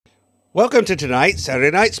Welcome to tonight's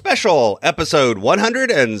Saturday Night Special, episode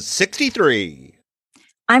 163.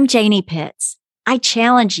 I'm Janie Pitts. I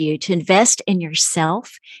challenge you to invest in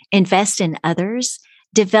yourself, invest in others,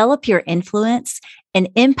 develop your influence, and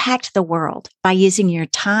impact the world by using your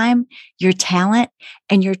time, your talent,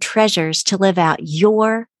 and your treasures to live out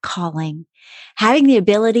your calling. Having the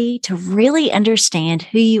ability to really understand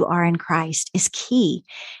who you are in Christ is key.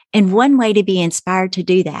 And one way to be inspired to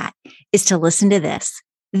do that is to listen to this,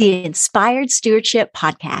 the Inspired Stewardship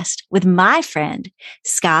Podcast with my friend,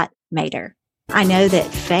 Scott Mader. I know that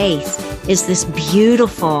faith is this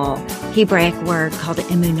beautiful Hebraic word called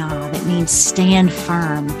emunah that means stand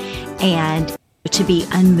firm and to be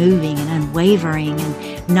unmoving and unwavering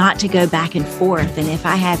and not to go back and forth. And if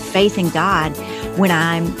I have faith in God when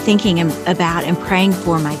I'm thinking about and praying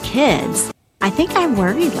for my kids, I think I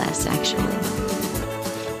worry less, actually.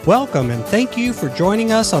 Welcome and thank you for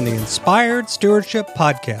joining us on the Inspired Stewardship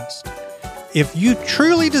Podcast. If you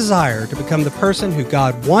truly desire to become the person who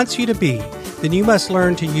God wants you to be, then you must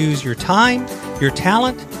learn to use your time, your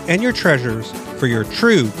talent, and your treasures for your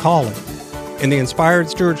true calling. In the Inspired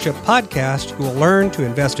Stewardship Podcast, you will learn to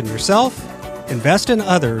invest in yourself, invest in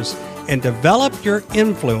others, and develop your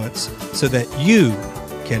influence so that you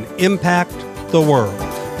can impact the world.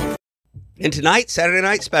 In tonight's Saturday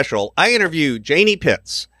Night Special, I interview Janie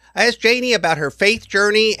Pitts. I asked Janie about her faith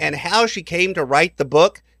journey and how she came to write the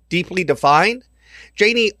book, Deeply Defined.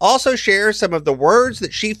 Janie also shares some of the words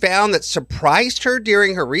that she found that surprised her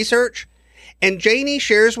during her research. And Janie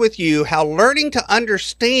shares with you how learning to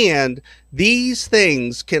understand these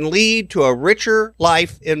things can lead to a richer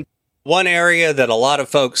life. In one area that a lot of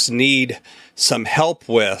folks need some help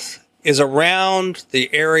with is around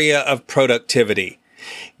the area of productivity.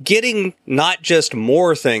 Getting not just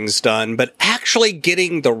more things done, but actually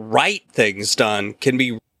getting the right things done can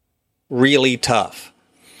be really tough.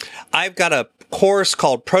 I've got a course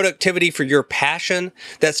called Productivity for Your Passion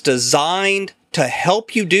that's designed to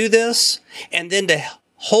help you do this and then to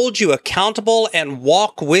hold you accountable and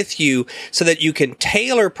walk with you so that you can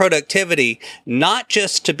tailor productivity not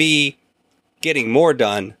just to be getting more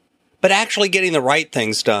done, but actually getting the right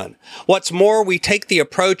things done. What's more, we take the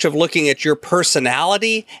approach of looking at your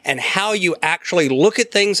personality and how you actually look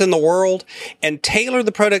at things in the world and tailor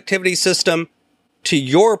the productivity system to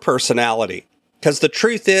your personality. Because the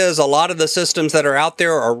truth is, a lot of the systems that are out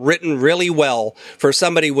there are written really well for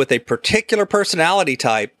somebody with a particular personality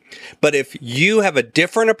type. But if you have a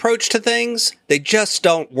different approach to things, they just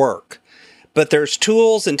don't work. But there's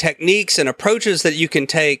tools and techniques and approaches that you can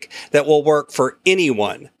take that will work for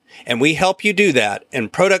anyone. And we help you do that in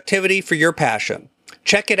Productivity for Your Passion.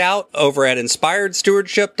 Check it out over at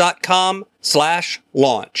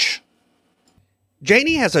inspiredstewardship.com/launch.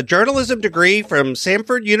 Janie has a journalism degree from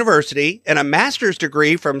Samford University and a master's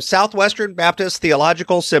degree from Southwestern Baptist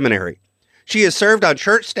Theological Seminary. She has served on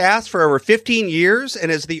church staffs for over 15 years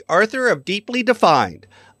and is the author of Deeply Defined,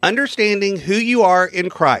 Understanding Who You Are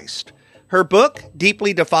in Christ. Her book,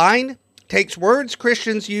 Deeply Defined, takes words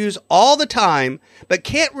Christians use all the time but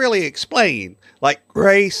can't really explain, like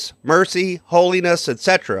grace, mercy, holiness,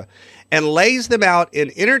 etc., and lays them out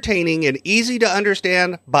in entertaining and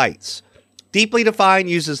easy-to-understand bites. Deeply Defined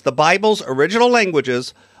uses the Bible's original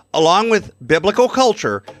languages along with biblical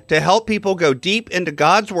culture to help people go deep into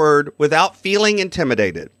God's Word without feeling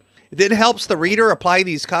intimidated. It then helps the reader apply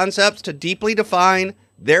these concepts to deeply define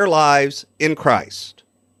their lives in Christ.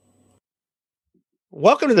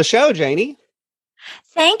 Welcome to the show, Janie.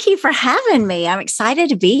 Thank you for having me. I'm excited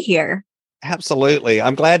to be here. Absolutely.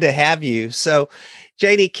 I'm glad to have you. So,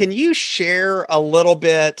 Janie, can you share a little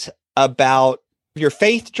bit about your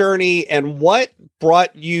faith journey and what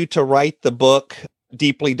brought you to write the book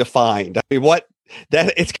Deeply Defined? I mean,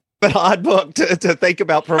 it's an odd book to think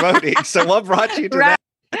about promoting. So what brought you to right.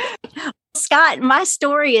 that? Scott, my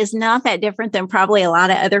story is not that different than probably a lot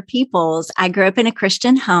of other people's. I grew up in a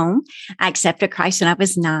Christian home. I accepted Christ when I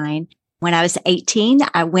was 9. When I was 18,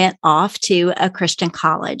 I went off to a Christian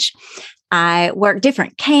college. I worked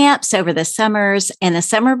different camps over the summers, and the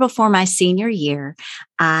summer before my senior year,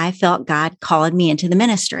 I felt God calling me into the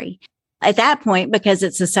ministry. At that point, because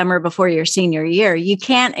it's the summer before your senior year, you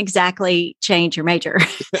can't exactly change your major.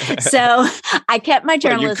 So I kept my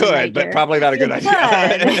journalism major. You could, but probably not a good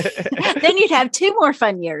idea. Then you'd have 2 more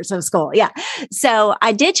fun years of school. Yeah. So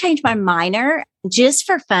I did change my minor just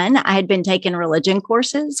for fun. I had been taking religion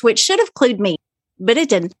courses, which should have clued me, but it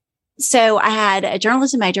didn't. So I had a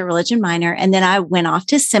journalism major, religion minor, and then I went off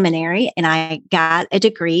to seminary and I got a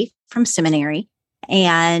degree from seminary.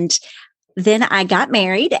 And then I got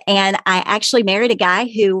married, and I actually married a guy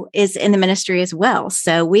who is in the ministry as well.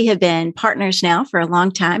 So we have been partners now for a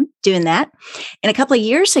long time doing that. And a couple of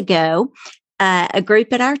years ago, a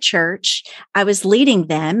group at our church, I was leading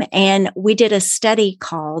them, and we did a study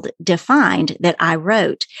called Defined that I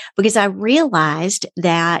wrote, because I realized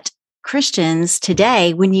that Christians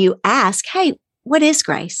today, when you ask, hey, what is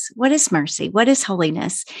grace? What is mercy? What is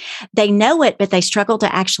holiness? They know it, but they struggle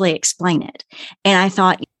to actually explain it. And I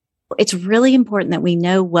thought, it's really important that we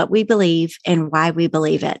know what we believe and why we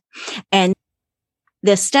believe it. And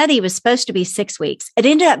the study was supposed to be 6 weeks. It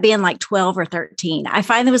ended up being like 12 or 13. I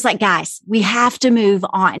finally was like, guys, we have to move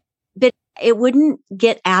on. But it wouldn't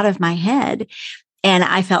get out of my head. And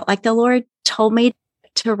I felt like the Lord told me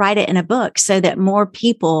to write it in a book so that more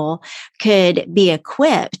people could be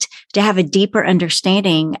equipped to have a deeper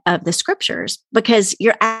understanding of the scriptures, because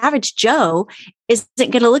your average Joe isn't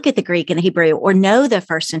going to look at the Greek and the Hebrew or know the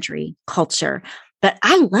first century culture. But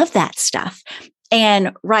I love that stuff.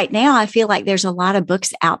 And right now, I feel like there's a lot of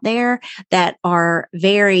books out there that are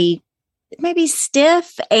very maybe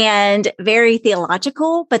stiff and very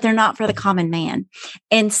theological, but they're not for the common man.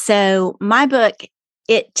 And so my book,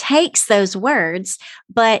 it takes those words,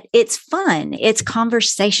 but it's fun. It's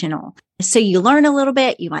conversational. So you learn a little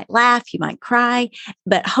bit, you might laugh, you might cry,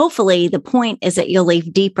 but hopefully the point is that you'll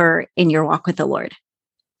leave deeper in your walk with the Lord.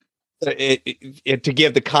 To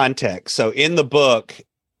give the context. So in the book,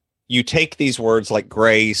 you take these words like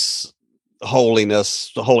grace,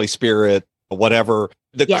 holiness, the Holy Spirit, whatever,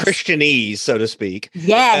 the Yes. Christianese, so to speak.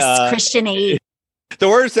 Yes, Christianese. The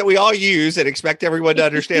words that we all use and expect everyone to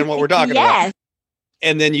understand what we're talking about. Yes.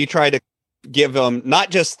 And then you try to give them not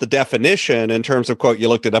just the definition in terms of, quote, you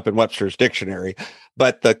looked it up in Webster's dictionary,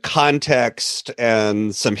 but the context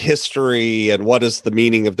and some history and what is the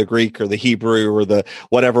meaning of the Greek or the Hebrew or the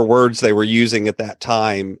whatever words they were using at that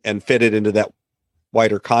time, and fit it into that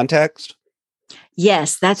wider context.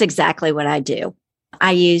 Yes, that's exactly what I do.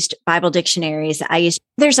 I used Bible dictionaries.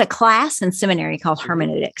 There's a class in seminary called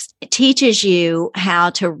hermeneutics. It teaches you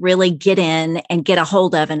how to really get in and get a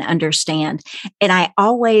hold of and understand. And I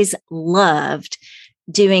always loved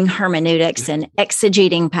doing hermeneutics and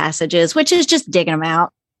exegeting passages, which is just digging them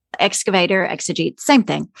out. Excavator, exegete, same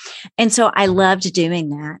thing. And so I loved doing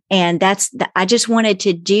that. And I just wanted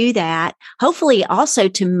to do that, hopefully also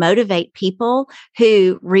to motivate people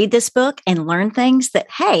who read this book and learn things that,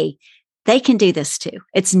 hey, they can do this too.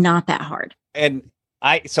 It's not that hard. And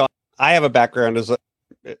I have a background as a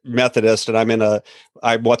Methodist, and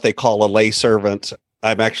I'm what they call a lay servant.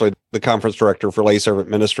 I'm actually the conference director for Lay Servant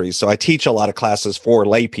Ministries. So I teach a lot of classes for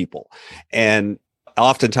lay people. And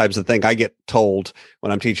oftentimes the thing I get told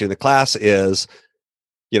when I'm teaching the class is,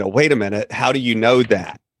 wait a minute, how do you know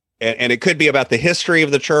that? And it could be about the history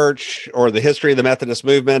of the church or the history of the Methodist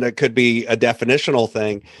movement. It could be a definitional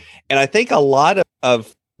thing. And I think a lot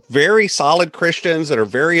of very solid Christians that are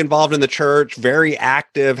very involved in the church, very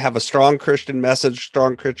active, have a strong Christian message,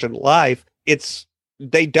 strong Christian life.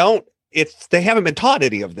 They haven't been taught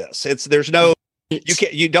any of this. There's no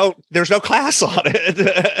class on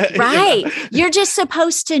it. Right. You're just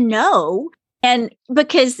supposed to know. And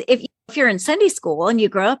because if you're in Sunday school and you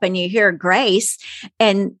grow up and you hear grace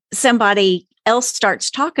and somebody else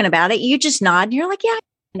starts talking about it, you just nod and you're like, yeah,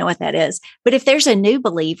 I know what that is. But if there's a new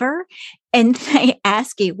believer and they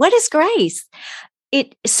ask you, what is grace?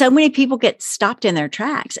 So many people get stopped in their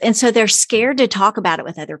tracks. And so they're scared to talk about it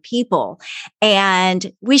with other people.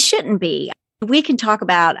 And we shouldn't be. We can talk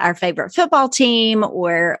about our favorite football team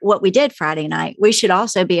or what we did Friday night. We should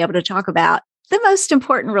also be able to talk about the most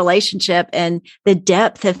important relationship and the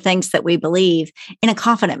depth of things that we believe in a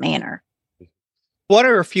confident manner. What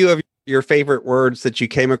are a few of your favorite words that you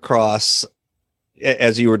came across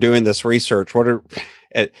as you were doing this research?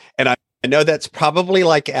 And I know that's probably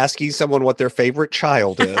like asking someone what their favorite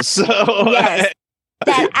child is. So. Yes,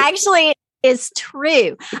 that actually is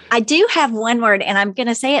true. I do have one word, and I'm going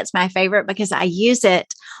to say it's my favorite because I use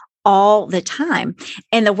it all the time.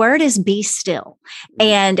 And the word is be still.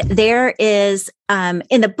 And there is,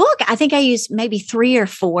 in the book, I think I use maybe 3 or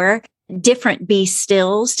 4 different be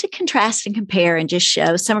stills to contrast and compare and just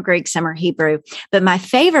show some are Greek, some are Hebrew. But my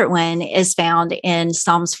favorite one is found in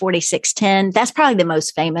Psalms 46:10. That's probably the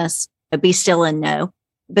most famous, be still and know.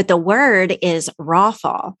 But the word is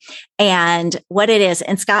rapha. And what it is,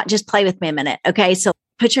 and Scott, just play with me a minute. Okay. So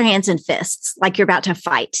put your hands in fists like you're about to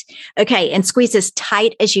fight. Okay. And squeeze as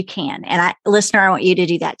tight as you can. And listener, I want you to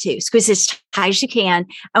do that too. Squeeze as tight as you can.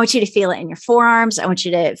 I want you to feel it in your forearms. I want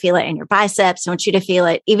you to feel it in your biceps. I want you to feel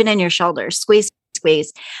it even in your shoulders. Squeeze,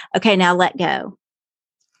 squeeze. Okay. Now let go.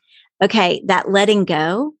 Okay. That letting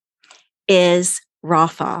go is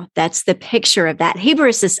Rapha. That's the picture of that. Hebrew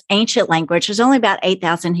is this ancient language. There's only about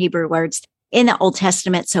 8,000 Hebrew words in the Old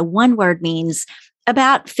Testament. So one word means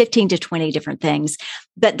about 15 to 20 different things.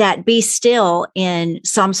 But that be still in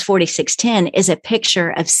Psalms 46:10 is a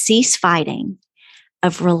picture of cease fighting,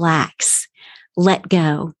 of relax, let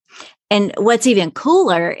go. And what's even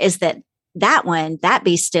cooler is that one, that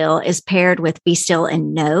be still, is paired with be still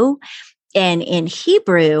and know. And in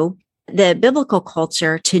Hebrew, the biblical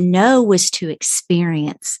culture, to know was to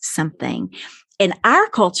experience something. In our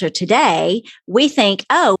culture today, we think,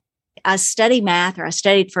 oh, I study math, or I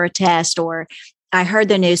studied for a test, or I heard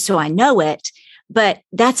the news, so I know it. But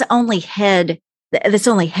that's only head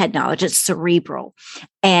knowledge. It's cerebral.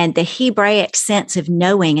 And the Hebraic sense of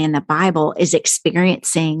knowing in the Bible is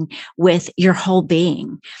experiencing with your whole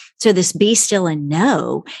being. So this be still and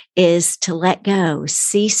know is to let go,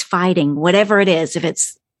 cease fighting, whatever it is, if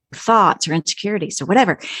it's thoughts or insecurities or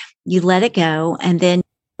whatever, you let it go. And then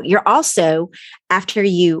you're also, after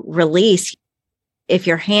you release, if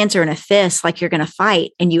your hands are in a fist, like you're going to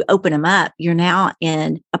fight, and you open them up, you're now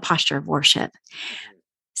in a posture of worship.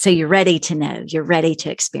 So you're ready to know, you're ready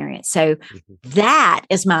to experience. So that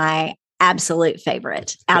is my absolute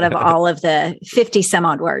favorite out of all of the 50 some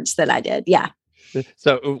odd words that I did. Yeah.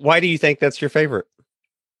 So why do you think that's your favorite?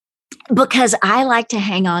 Because I like to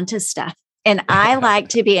hang on to stuff, and I like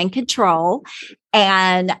to be in control,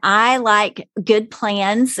 and I like good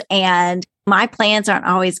plans, and my plans aren't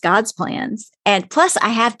always God's plans. And plus I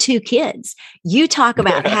have 2 kids. You talk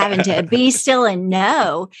about having to be still and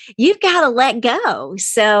know, you've got to let go.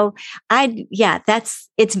 So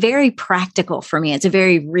it's very practical for me. It's a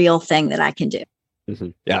very real thing that I can do. Mm-hmm.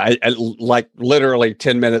 Yeah. I like literally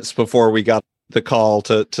 10 minutes before we got the call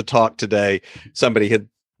to talk today, somebody had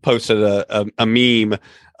posted a meme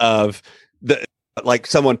of like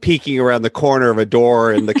someone peeking around the corner of a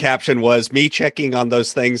door, and the caption was me checking on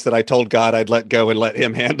those things that I told God I'd let go and let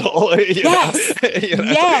him handle. Yes.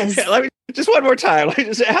 Yes. Let me just one more time.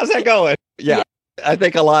 How's that going? Yeah. I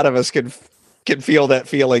think a lot of us can feel that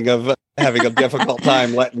feeling of having a difficult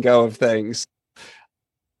time letting go of things.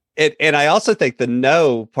 And I also think the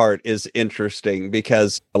no part is interesting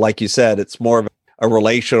because, like you said, it's more of a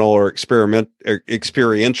relational or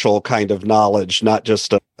experiential kind of knowledge, not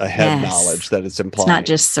just a head knowledge that it's implying. It's not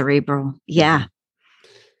just cerebral. Yeah.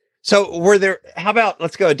 So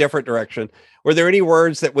let's go a different direction. Were there any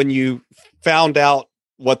words that when you found out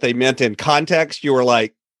what they meant in context, you were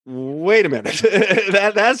like, wait a minute,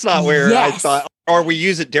 that's not where I thought, or we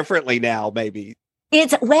use it differently now, maybe? I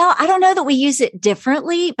don't know that we use it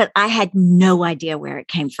differently, but I had no idea where it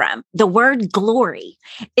came from. The word glory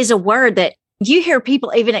is a word that you hear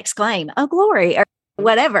people even exclaim, oh, glory, or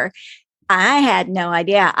whatever. I had no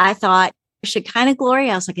idea. I thought Shekinah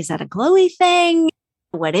glory. I was like, is that a glowy thing?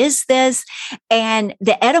 What is this? And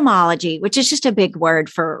the etymology, which is just a big word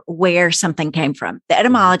for where something came from. The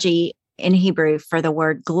etymology in Hebrew for the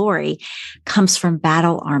word glory comes from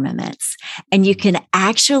battle armaments. And you can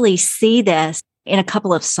actually see this in a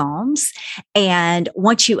couple of Psalms. And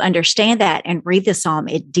once you understand that and read the Psalm,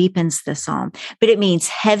 it deepens the Psalm. But it means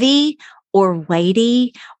heavy or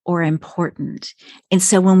weighty or important. And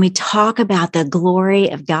so when we talk about the glory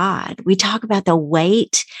of God, we talk about the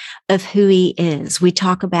weight of who he is. We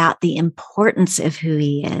talk about the importance of who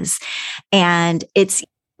he is. And it's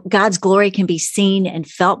God's glory can be seen and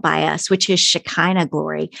felt by us, which is Shekinah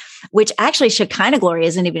glory, which actually Shekinah glory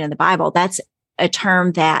isn't even in the Bible. That's a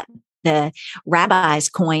term that the rabbis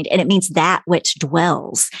coined, and it means that which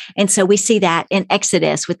dwells. And so we see that in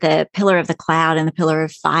Exodus with the pillar of the cloud and the pillar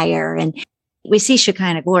of fire. And we see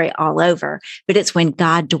Shekinah glory all over, but it's when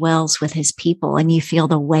God dwells with his people and you feel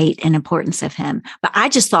the weight and importance of him. But I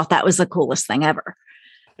just thought that was the coolest thing ever.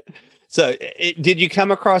 So did you come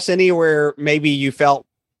across anywhere maybe you felt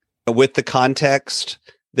with the context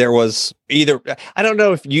there was either, I don't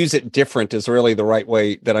know if use it different is really the right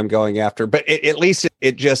way that I'm going after, but at least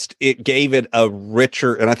it gave it a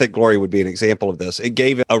richer, and I think glory would be an example of this. It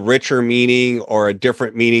gave it a richer meaning or a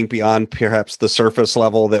different meaning beyond perhaps the surface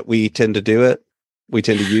level that we tend to do it. We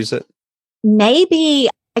tend to use it. Maybe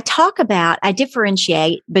I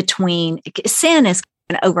differentiate between sin is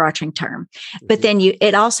an overarching term, but then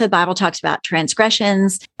it also, Bible talks about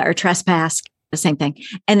transgressions or trespass, the same thing.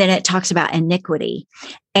 And then it talks about iniquity.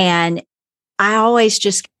 And I always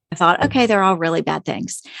just thought, okay, they're all really bad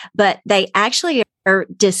things, but they actually are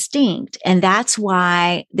distinct. And that's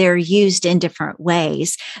why they're used in different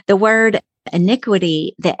ways. The word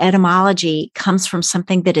iniquity, the etymology comes from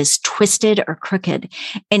something that is twisted or crooked.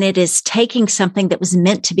 And it is taking something that was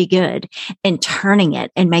meant to be good and turning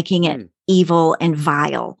it and making it evil and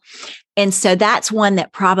vile. And so that's one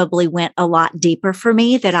that probably went a lot deeper for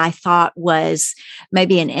me, that I thought was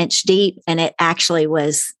maybe an inch deep, and it actually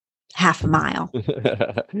was half a mile.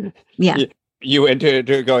 Yeah. You went to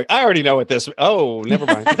going, I already know what this, oh, never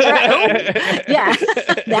mind. Yeah,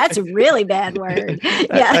 that's a really bad word.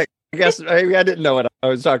 Yeah. I guess maybe I didn't know what I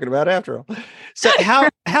was talking about after all. So how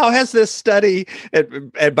has this study,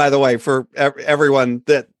 and by the way, for everyone,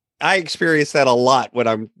 that I experience that a lot when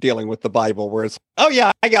I'm dealing with the Bible, where it's, oh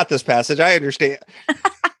yeah, I got this passage, I understand.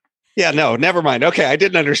 Yeah, no, never mind. Okay, I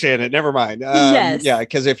didn't understand it. Never mind. Yes. Yeah,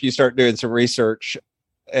 because if you start doing some research,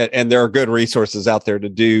 and there are good resources out there to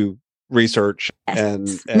do research, and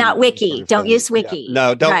not Wiki. Don't use Wiki. Yeah.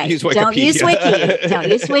 No, don't use Wikipedia. Don't use Wiki. Don't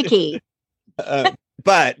use Wiki.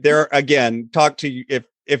 But there, again, talk to,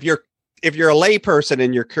 if you're a layperson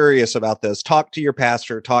and you're curious about this, talk to your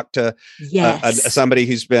pastor, talk to somebody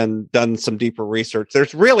who's done some deeper research.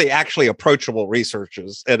 There's really actually approachable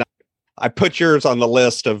researches, and I put yours on the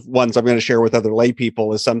list of ones I'm going to share with other lay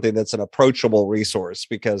people as something that's an approachable resource,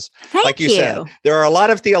 because like you said, there are a lot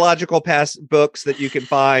of theological books that you can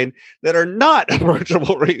find that are not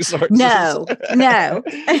approachable resources. No.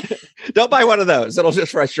 Don't buy one of those. It'll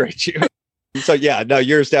just frustrate you. So yeah, no,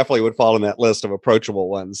 yours definitely would fall in that list of approachable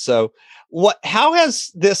ones. So how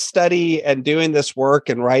has this study and doing this work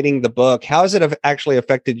and writing the book, how has it actually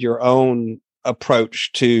affected your own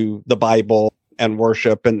approach to the Bible and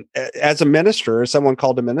worship? And as a minister, as someone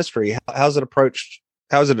called to ministry, how has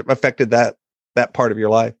it affected that part of your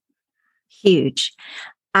life? Huge.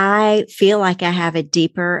 I feel like I have a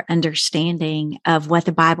deeper understanding of what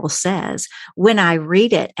the Bible says when I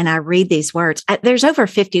read it, and I read these words. There's over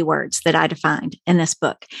 50 words that I defined in this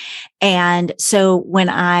book. And so when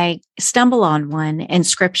I stumble on one in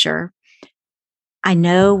scripture, I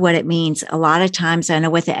know what it means. A lot of times I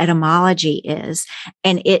know what the etymology is,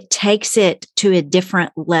 and it takes it to a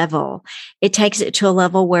different level. It takes it to a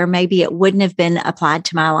level where maybe it wouldn't have been applied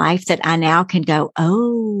to my life, that I now can go,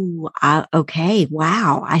 okay,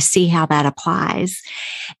 wow, I see how that applies.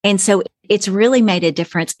 And so it's really made a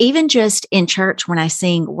difference, even just in church when I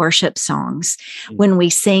sing worship songs, when we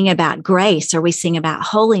sing about grace, or we sing about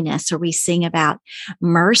holiness, or we sing about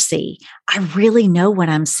mercy. I really know what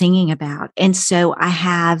I'm singing about. And so I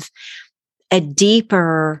have a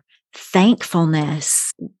deeper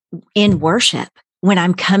thankfulness in worship when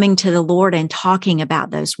I'm coming to the Lord and talking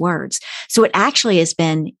about those words. So it actually has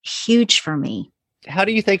been huge for me. How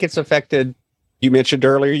do you think it's affected? You mentioned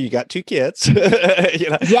earlier you got 2 kids.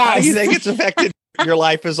 Yes. How do you think it's affected your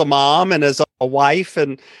life as a mom and as a wife,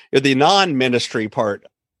 and the non-ministry part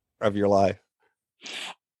of your life?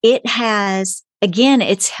 It has, again,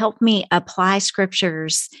 it's helped me apply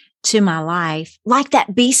scriptures to my life, like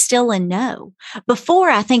that be still and know. Before,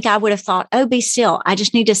 I think I would have thought, oh, be still, I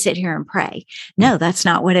just need to sit here and pray. No, that's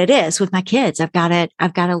not what it is with my kids. I've got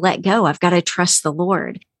to let go. I've got to trust the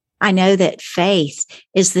Lord. I know that faith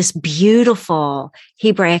is this beautiful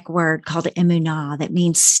Hebraic word called emunah that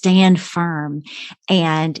means stand firm,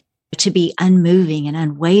 and to be unmoving and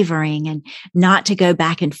unwavering, and not to go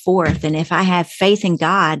back and forth. And if I have faith in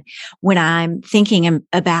God when I'm thinking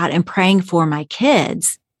about and praying for my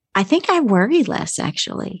kids, I think I worry less,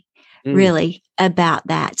 actually, really, about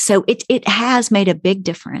that. So it has made a big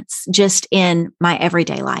difference just in my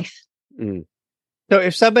everyday life. Mm. So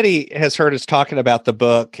if somebody has heard us talking about the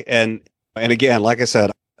book, and again, like I said,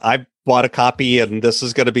 I bought a copy, and this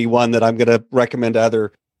is going to be one that I'm going to recommend to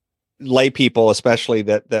other lay people, especially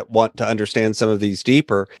that want to understand some of these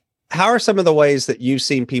deeper. How are some of the ways that you've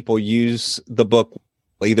seen people use the book,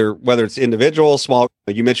 either whether it's individual, small?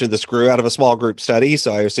 You mentioned this grew out of a small group study,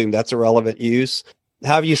 so I assume that's a relevant use.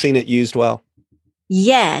 How have you seen it used well?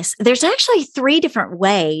 Yes, there's actually 3 different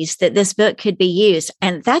ways that this book could be used.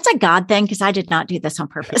 And that's a God thing, because I did not do this on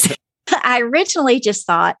purpose. I originally just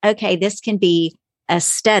thought, okay, this can be a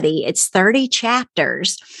study. It's 30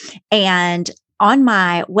 chapters. And on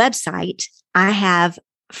my website, I have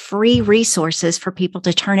free resources for people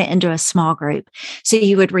to turn it into a small group. So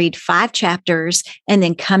you would read 5 chapters and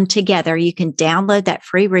then come together. You can download that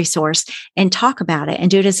free resource and talk about it and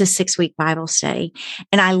do it as a 6-week Bible study.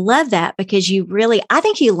 And I love that, because I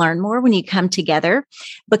think you learn more when you come together,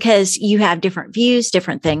 because you have different views,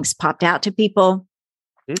 different things popped out to people.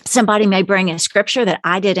 Somebody may bring a scripture that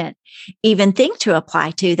I didn't even think to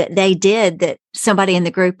apply to, that they did, that somebody in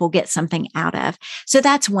the group will get something out of. So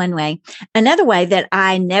that's one way. Another way that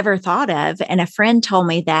I never thought of, and a friend told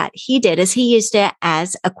me that he did, is he used it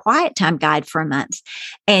as a quiet time guide for a month.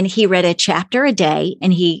 And he read a chapter a day,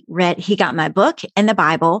 and he got my book and the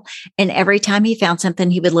Bible. And every time he found something,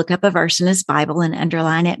 he would look up a verse in his Bible and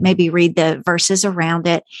underline it, maybe read the verses around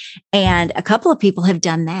it. And a couple of people have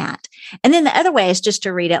done that. And then the other way is just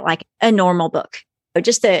to read it like a normal book, or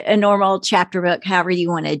just a normal chapter book, however you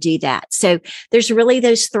want to do that. So there's really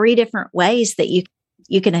those three different ways that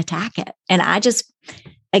you can attack it. And I just,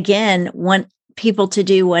 again, want people to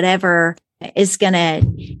do whatever is going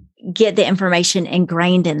to get the information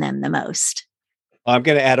ingrained in them the most. I'm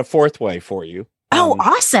going to add a fourth way for you. Oh,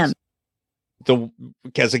 awesome.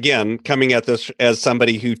 Because again, coming at this as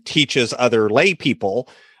somebody who teaches other lay people,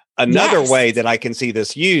 another way that I can see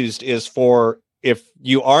this used is for if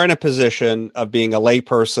you are in a position of being a lay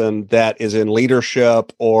person that is in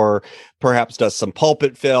leadership or perhaps does some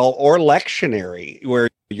pulpit fill or lectionary where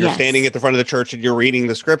you're standing at the front of the church and you're reading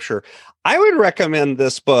the scripture, I would recommend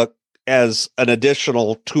this book as an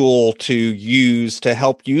additional tool to use to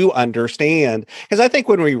help you understand. Because I think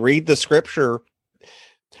when we read the scripture,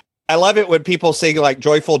 I love it when people sing like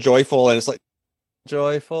joyful, joyful, and it's like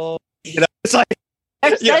joyful. It's like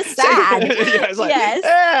it's so sad. It's like,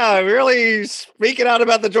 yeah, really speaking out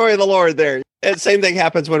about the joy of the Lord there. And same thing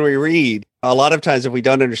happens when we read. A lot of times, if we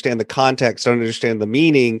don't understand the context, don't understand the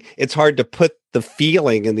meaning, it's hard to put the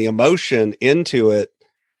feeling and the emotion into it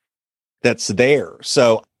that's there.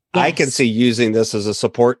 So I can see using this as a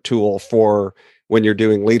support tool for when you're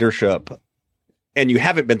doing leadership and you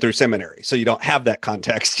haven't been through seminary. So you don't have that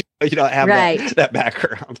context. You don't have that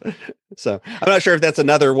background. So I'm not sure if that's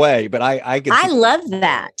another way, but I love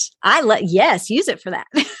that. Yes, use it for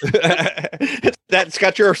that. That's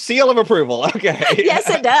got your seal of approval. Okay. Yes,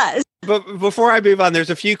 it does. But before I move on, there's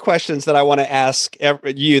a few questions that I want to ask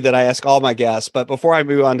you that I ask all my guests. But before I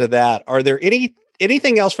move on to that, are there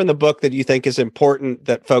anything else from the book that you think is important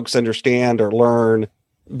that folks understand or learn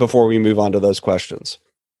before we move on to those questions?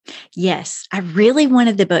 Yes, I really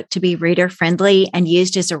wanted the book to be reader friendly and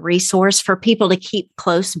used as a resource for people to keep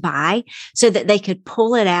close by so that they could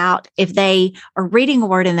pull it out if they are reading a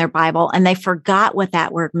word in their Bible and they forgot what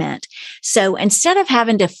that word meant. So instead of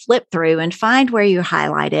having to flip through and find where you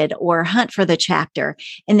highlighted or hunt for the chapter,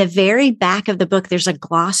 in the very back of the book, there's a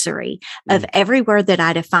glossary of every word that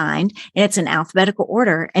I defined, and it's in alphabetical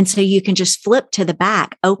order. And so you can just flip to the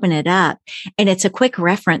back, open it up, and it's a quick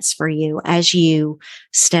reference for you as you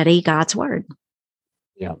study God's word.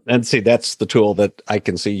 Yeah. And see, that's the tool that I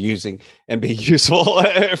can see using and be useful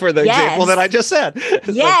for the example that I just said.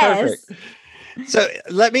 Yes. So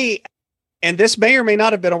and this may or may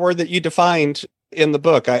not have been a word that you defined in the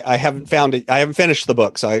book. I haven't found it. I haven't finished the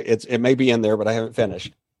book. So it may be in there, but I haven't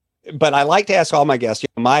finished. But I like to ask all my guests,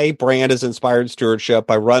 my brand is Inspired Stewardship.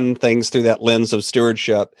 I run things through that lens of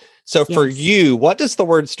stewardship. So for you, what does the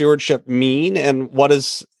word stewardship mean and what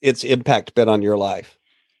has its impact been on your life?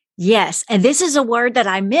 Yes. And this is a word that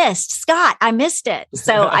I missed. Scott, I missed it.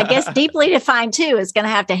 So I guess deeply defined too is going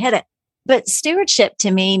to have to hit it. But stewardship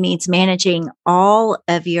to me means managing all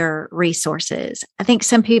of your resources. I think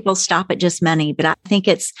some people stop at just money, but I think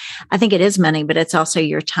it is money, but it's also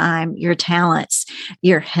your time, your talents,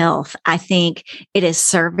 your health. I think it is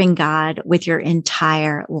serving God with your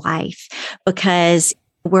entire life because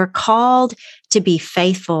we're called to be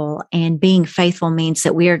faithful, and being faithful means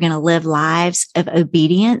that we are going to live lives of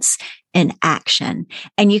obedience and action.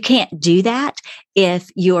 And you can't do that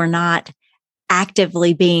if you are not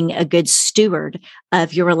actively being a good steward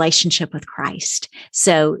of your relationship with Christ.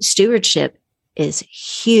 So stewardship is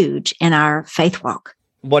huge in our faith walk.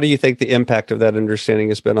 What do you think the impact of that understanding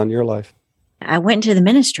has been on your life? I went into the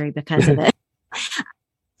ministry because of it.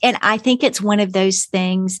 And I think it's one of those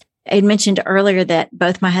things. I mentioned earlier that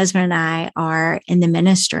both my husband and I are in the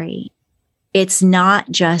ministry. It's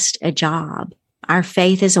not just a job. Our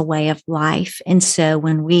faith is a way of life. And so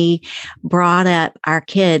when we brought up our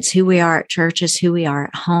kids, who we are at church is who we are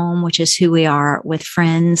at home, which is who we are with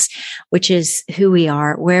friends, which is who we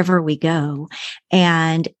are wherever we go.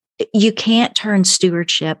 And you can't turn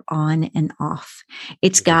stewardship on and off.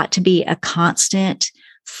 It's got to be a constant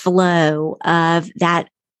flow of that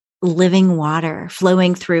living water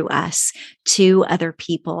flowing through us to other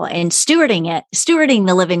people, and stewarding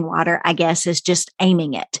the living water, I guess, is just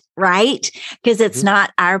aiming it, right? Because it's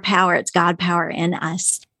not our power, it's God power in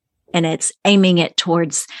us. And it's aiming it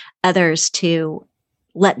towards others to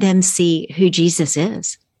let them see who Jesus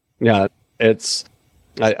is. Yeah,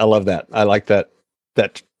 I love that. I like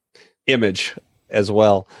that image as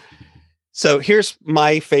well. So here's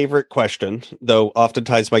my favorite question, though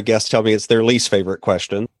oftentimes my guests tell me it's their least favorite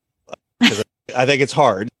question. I think it's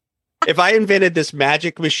hard. If I invented this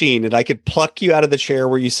magic machine and I could pluck you out of the chair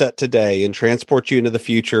where you sit today and transport you into the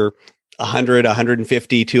future 100,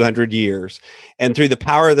 150, 200 years, and through the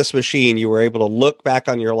power of this machine, you were able to look back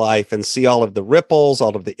on your life and see all of the ripples,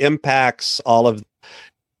 all of the impacts, all of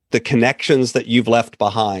the connections that you've left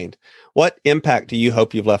behind. What impact do you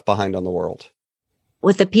hope you've left behind on the world?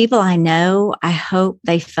 With the people I know, I hope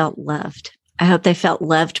they felt loved. I hope they felt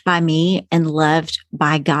loved by me and loved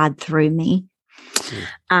by God through me.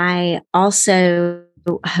 I also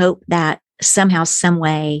hope that somehow, some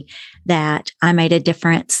way, that I made a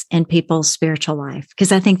difference in people's spiritual life,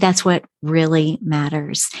 because I think that's what really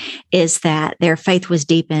matters, is that their faith was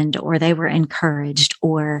deepened, or they were encouraged,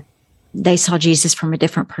 or they saw Jesus from a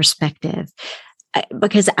different perspective.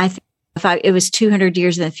 Because it was 200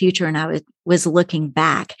 years in the future and I was looking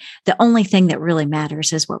back, the only thing that really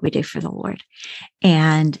matters is what we do for the Lord.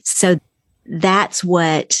 And so that's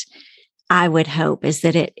what I would hope, is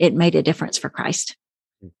that it made a difference for Christ.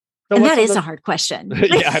 So and that is a hard question.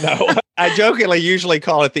 Yeah, I know. I jokingly usually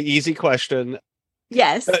call it the easy question.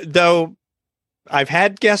 Yes. Though I've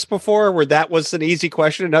had guests before where that was an easy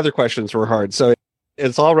question and other questions were hard. So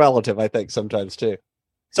it's all relative, I think, sometimes too.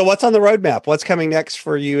 So what's on the roadmap? What's coming next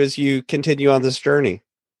for you as you continue on this journey?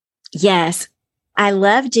 Yes. I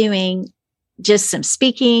love doing just some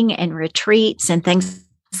speaking and retreats and things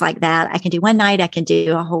like that. I can do one night. I can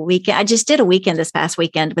do a whole weekend. I just did a weekend this past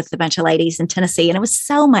weekend with a bunch of ladies in Tennessee, and it was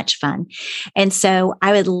so much fun. And so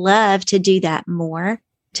I would love to do that more,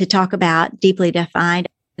 to talk about Deeply Defined.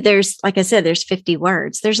 There's, like I said, there's 50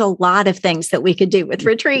 words. There's a lot of things that we could do with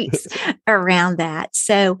retreats around that.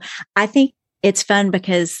 So I think it's fun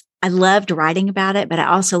because I loved writing about it, but I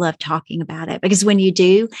also love talking about it, because when you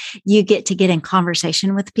do, you get to get in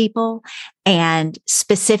conversation with people and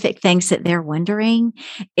specific things that they're wondering.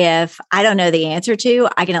 If I don't know the answer to,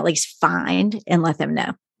 I can at least find and let them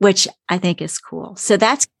know, which I think is cool. So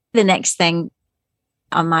that's the next thing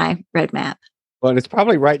on my roadmap. Well, and it's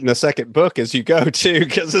probably writing the second book as you go too,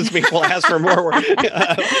 because as people ask for more work.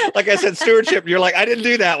 Like I said, stewardship, you're like, I didn't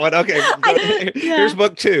do that one. Okay, here's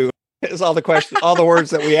book 2. It's all the questions, all the words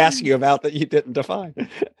that we ask you about that you didn't define.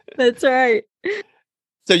 That's right.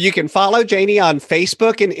 So you can follow Janie on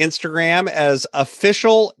Facebook and Instagram as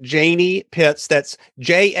Official Janie Pitts. That's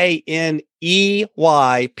JANEYPITTS.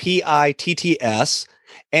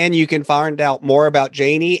 And you can find out more about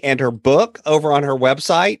Janie and her book over on her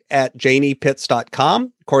website at janiepitts.com.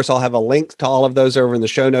 Of course, I'll have a link to all of those over in the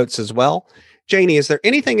show notes as well. Janie, is there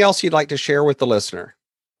anything else you'd like to share with the listener?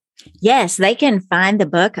 Yes, they can find the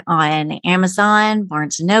book on Amazon,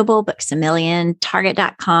 Barnes & Noble, Books A Million,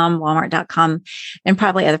 Target.com, Walmart.com, and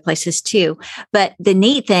probably other places too. But the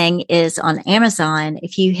neat thing is on Amazon,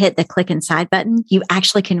 if you hit the click inside button, you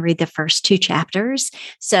actually can read the first 2 chapters.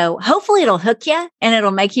 So hopefully it'll hook you and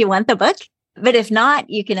it'll make you want the book. But if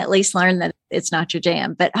not, you can at least learn that it's not your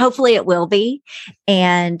jam. But hopefully it will be,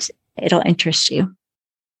 and it'll interest you.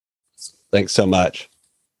 Thanks so much.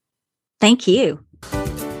 Thank you.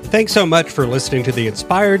 Thanks so much for listening to the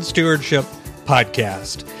Inspired Stewardship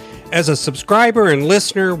Podcast. As a subscriber and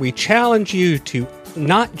listener, we challenge you to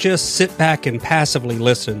not just sit back and passively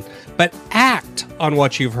listen, but act on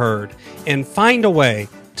what you've heard and find a way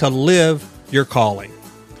to live your calling.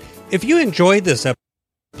 If you enjoyed this episode,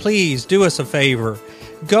 please do us a favor.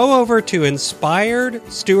 Go over to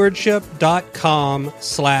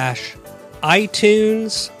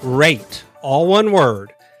inspiredstewardship.com/iTunes rate, all one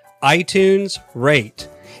word, iTunes rate.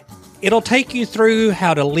 It'll take you through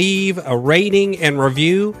how to leave a rating and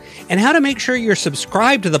review and how to make sure you're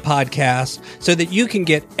subscribed to the podcast so that you can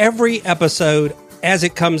get every episode as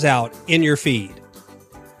it comes out in your feed.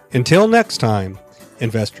 Until next time,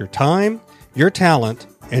 invest your time, your talent,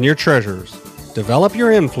 and your treasures. Develop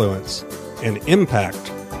your influence and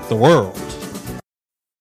impact the world.